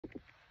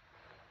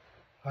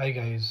Hi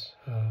guys,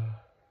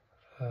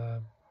 uh,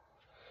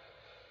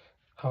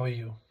 how are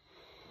you?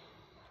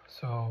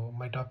 So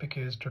my topic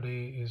is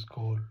today is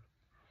goal.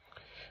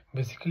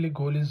 Basically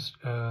goal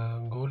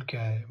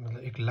क्या है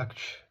मतलब एक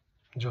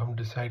लक्ष्य जो हम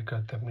डिसाइड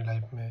करते हैं अपनी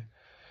लाइफ में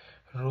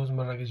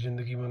रोज़मर्रा की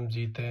ज़िंदगी में हम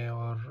जीते हैं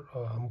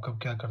और हम कब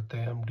क्या करते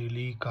हैं हम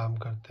डेली काम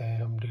करते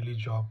हैं हम डेली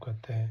जॉब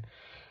करते हैं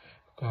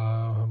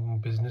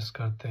हम बिज़नेस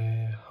करते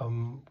हैं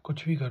हम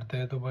कुछ भी करते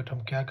हैं तो बट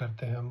हम क्या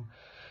करते हैं हम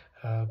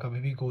कभी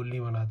भी गोल नहीं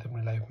बनाते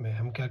अपनी लाइफ में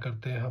हम क्या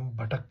करते हैं हम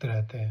भटकते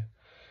रहते हैं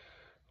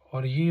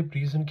और ये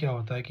रीज़न क्या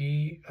होता है कि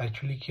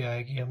एक्चुअली क्या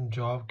है कि हम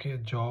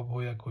जॉब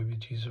हो या कोई भी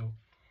चीज़ हो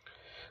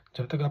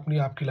जब तक अपनी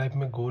आपकी लाइफ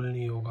में गोल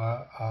नहीं होगा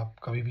आप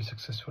कभी भी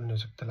सक्सेसफुल नहीं हो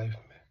सकते लाइफ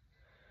में।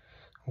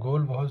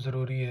 गोल बहुत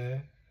ज़रूरी है।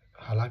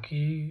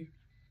 हालांकि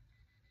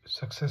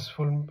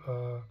सक्सेसफुल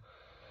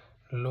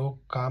लोग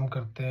काम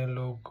करते हैं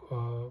लोग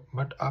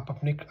बट आप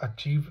अपने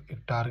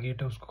एक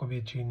टारगेट है उसको कभी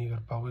अचीव नहीं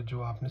कर पाओगे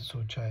जो आपने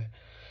सोचा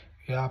है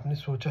या आपने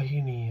सोचा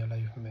ही नहीं है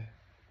लाइफ में।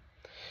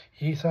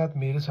 यही साथ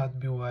मेरे साथ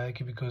भी हुआ है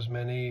कि बिकॉज़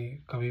मैंने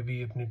कभी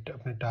भी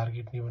अपने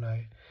टारगेट नहीं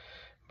बनाए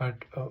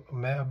बट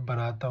मैं अब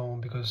बनाता हूँ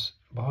बिकॉज़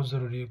बहुत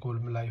ज़रूरी है गोल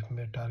में लाइफ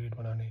में टारगेट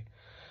बनाने।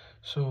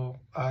 सो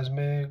आज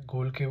मैं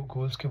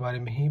गोल्स के बारे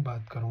में ही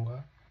बात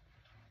करूँगा।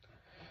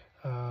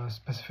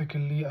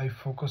 Specifically I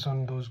focus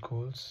on those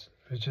goals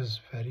which is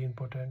very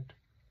important.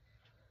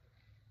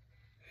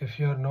 if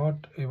you are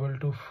not able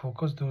to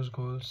focus those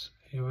goals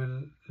you will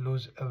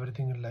lose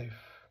everything in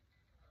life.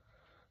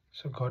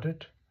 So got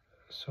it?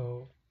 So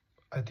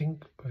I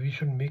think we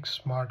should make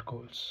smart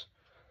goals.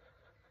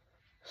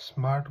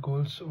 Smart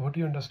goals, what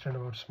do you understand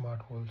about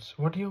smart goals?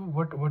 What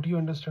do you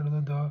understand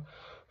about the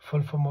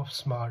full form of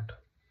smart?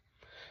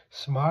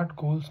 Smart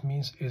goals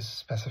means is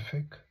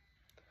specific.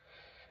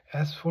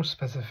 As for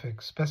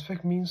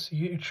specific means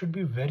it should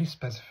be very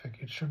specific,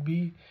 it should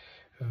be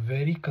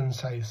very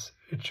concise,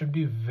 it should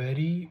be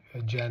very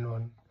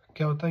genuine.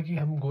 क्या होता है कि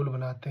हम गोल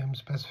बनाते हैं हम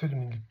specific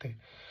नहीं लिखते,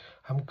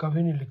 हम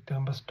कभी नहीं लिखते,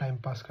 हम बस टाइम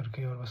पास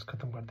करके और बस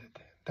ख़त्म कर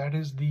देते हैं. That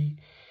is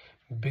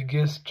the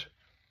biggest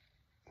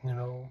you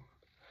know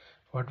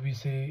what we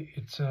say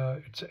it's a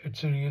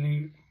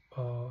really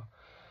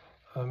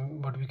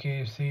what we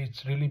can say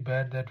it's really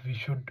bad that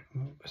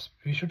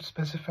we should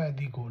specify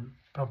the goal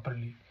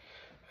properly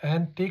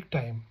and take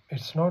time.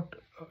 It's not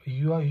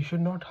you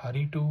should not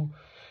hurry to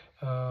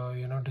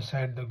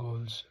decide the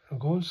goals.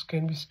 Goals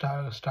can be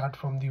start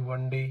from the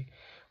one day,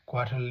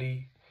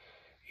 quarterly,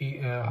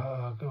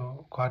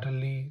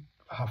 quarterly,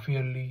 half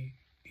yearly,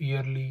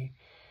 yearly.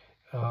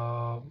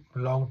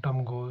 Long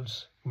term goals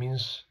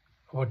means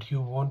what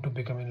you want to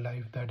become in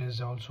life, that is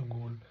also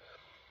goal.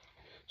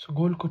 So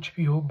गोल कुछ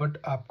भी हो but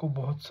आपको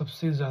बहुत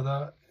सबसे ज़्यादा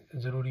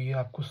ज़रूरी है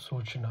आपको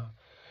सोचना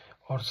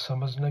और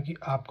समझना कि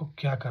आपको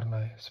क्या करना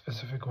है.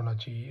 स्पेसिफिक होना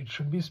चाहिए, इट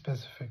शुड बी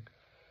स्पेसिफिक.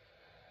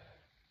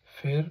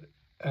 फिर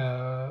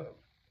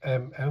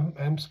M M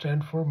M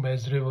stand for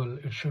measurable.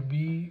 It should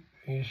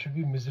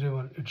be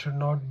miserable. It should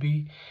not be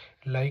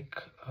like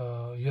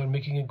you are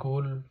making a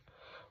गोल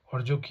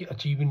और जो कि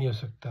अचीव ही नहीं हो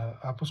सकता,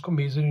 आप उसको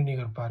मेज़र ही नहीं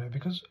कर पा रहे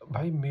बिकॉज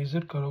भाई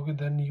मेज़र करोगे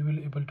then you will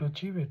able to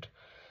achieve it.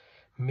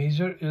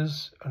 Measure is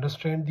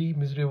understand the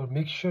miserable.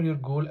 Make sure your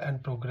goal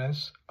and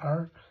progress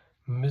are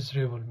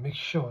miserable. Make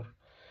sure.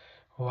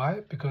 Why?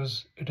 Because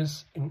it is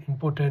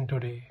important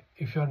today.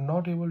 If you are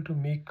not able to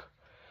make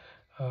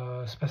a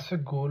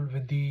specific goal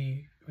with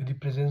the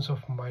presence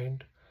of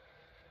mind,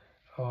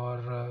 or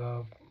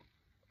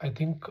I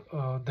think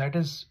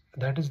that is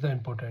the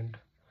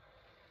important.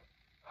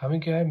 हमें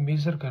क्या है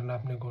measure करना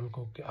अपने गोल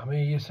को. हमें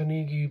ये ऐसा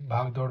नहीं कि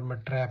भाग दौड़ में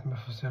ट्रैप में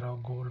फंसे रहो,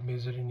 गोल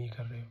मेज़र ही नहीं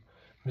कर रहे हो.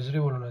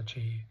 मिजरेबल होना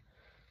चाहिए.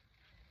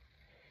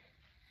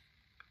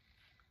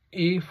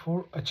 A for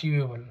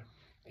achievable.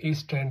 A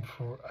stand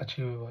for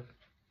achievable.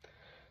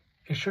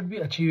 It should be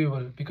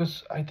achievable because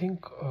I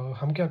think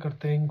हम क्या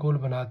करते हैं गोल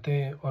बनाते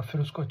हैं और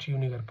फिर उसको अचीव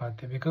नहीं कर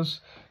पाते बिकॉज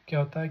क्या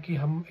होता है कि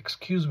हम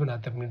एक्सक्यूज़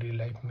बनाते हैं अपनी डेली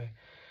लाइफ में.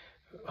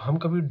 हम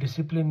कभी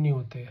डिसिप्लिन नहीं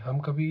होते, हम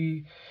कभी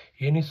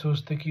ये नहीं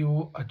सोचते कि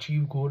वो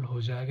अचीव गोल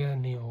हो जाएगा या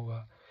नहीं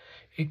होगा.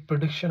 एक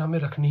प्रेडिक्शन हमें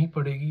रखनी ही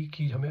पड़ेगी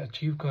कि हमें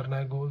अचीव करना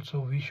है गोल.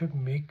 So we should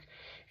make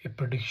a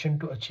prediction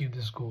to achieve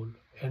this goal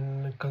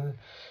and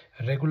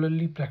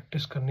regularly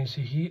practice करने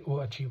से ही वो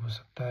अचीव हो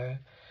सकता है.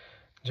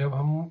 जब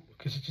हम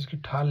किसी चीज़ की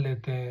ठान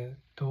लेते हैं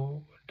तो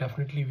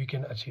definitely we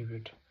can achieve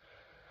it.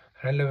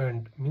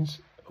 Relevant means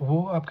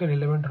वो आपके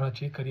रेलेवेंट होना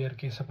चाहिए करियर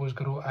के. सपोज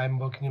करो I am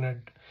working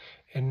in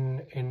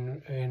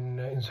in in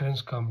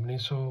insurance company.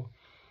 सो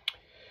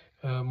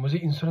मुझे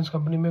इंश्योरेंस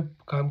कंपनी में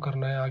काम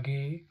करना है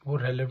आगे. वो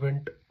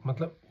रेलेवेंट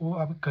मतलब वो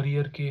आप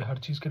करियर के हर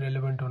चीज़ के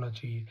रेलेवेंट होना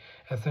चाहिए.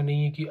 ऐसा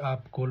नहीं है कि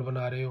आप गोल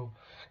बना रहे हो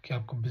कि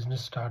आपको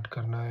बिज़नेस स्टार्ट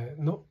करना है.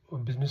 नो,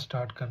 बिज़नेस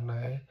स्टार्ट करना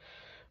है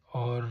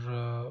और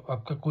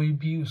आपका कोई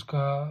भी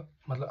उसका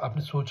मतलब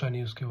आपने सोचा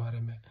नहीं उसके बारे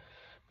में.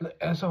 मतलब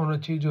ऐसा होना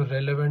चाहिए जो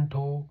रेलेवेंट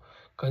हो,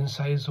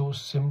 कंसाइज हो,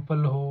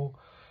 सिंपल हो,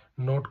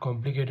 नॉट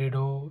कॉम्प्लिकेटेड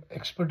हो.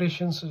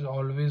 Expectations is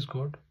always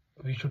good.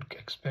 We should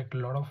expect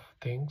lot of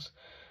things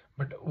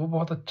but वो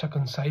बहुत अच्छा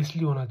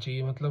कंसाइसली होना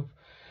चाहिए. मतलब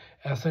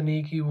ऐसा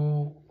नहीं कि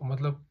वो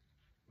मतलब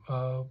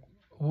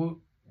वो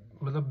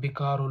मतलब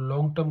बेकार हो,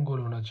 लॉन्ग टर्म गोल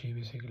होना चाहिए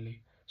basically.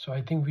 So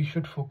I think we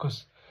should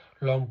focus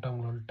long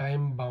term goal,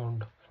 time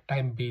bound,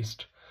 time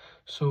based.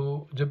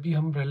 सो जब भी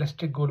हम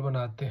रियलिस्टिक गोल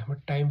बनाते हैं, हमें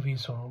टाइम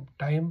वेस्ट हो,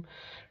 टाइम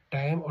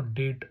टाइम और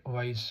डेट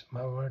वाइज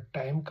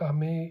टाइम का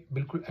हमें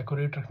बिल्कुल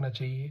एक्यूरेट रखना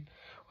चाहिए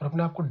और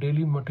अपने आप को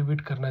डेली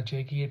मोटिवेट करना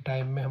चाहिए कि ये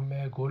टाइम में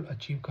मैं गोल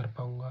अचीव कर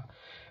पाऊंगा.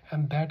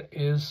 And that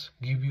is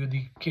give you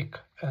the kick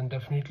and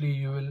definitely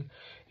you will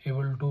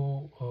able to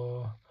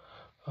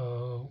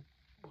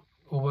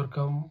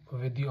overcome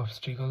with the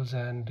obstacles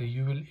and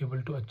you will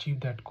able to achieve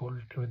that goal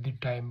with the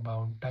time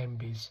bound, time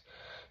base.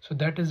 So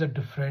that is a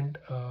different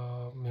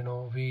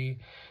we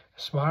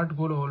smart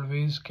goal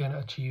always can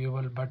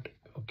achievable, but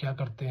क्या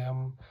करते हैं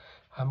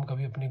हम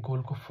कभी अपने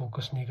गोल को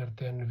focus नहीं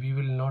करते and we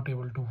will not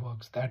able to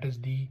work. That is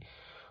the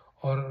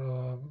और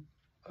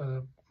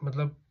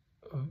मतलब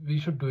we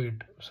should do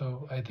it.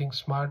 So I think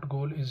smart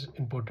goal is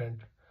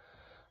important.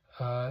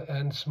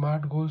 And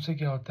smart गोल से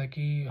क्या होता है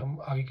कि हम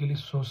आगे के लिए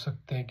सोच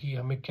सकते हैं कि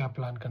हमें क्या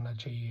प्लान करना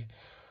चाहिए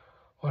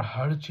और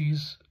हर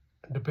चीज़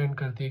डिपेंड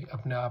करती है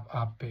अपने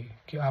आप पे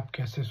कि आप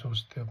कैसे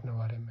सोचते हो अपने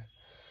बारे में.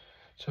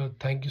 So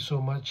thank you so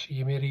much.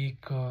 ये मेरी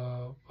एक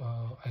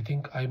I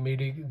think I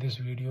made this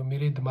video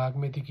मेरे दिमाग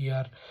में थी कि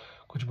यार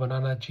कुछ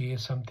बनाना चाहिए,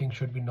 something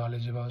should be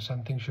knowledgeable,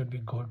 something should be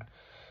good.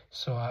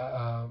 So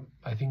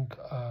I think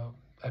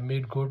I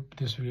made good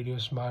this video,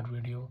 smart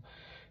video.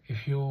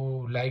 If you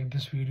like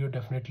this video,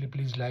 definitely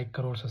please like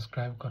karo,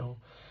 subscribe karo.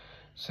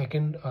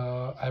 Second,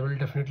 I will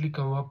definitely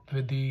come up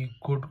with the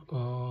good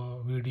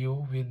video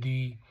with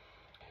the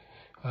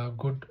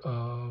good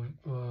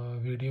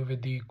video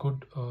with the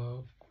good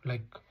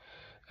like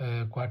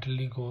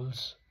quarterly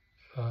goals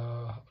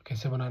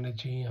कैसे बनाने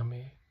चाहिए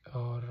हमें,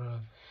 और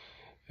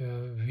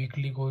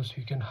weekly goals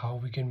how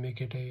we can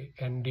make it,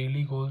 and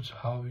daily goals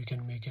how we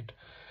can make it,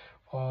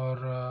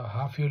 और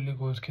half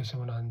yearly goals कैसे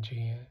बनाने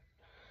चाहिए,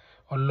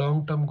 और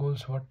लॉन्ग टर्म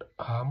गोल्स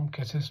हम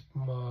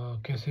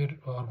कैसे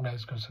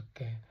ऑर्गेनाइज कर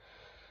सकते हैं.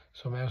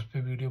 सो मैं उस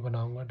पर वीडियो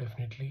बनाऊंगा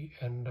definitely.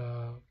 And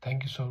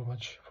thank you so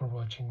much for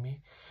watching me.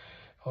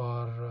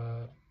 और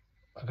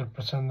अगर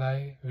पसंद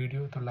आए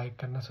वीडियो तो लाइक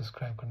करना,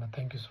 सब्सक्राइब करना.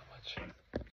 Thank you so much.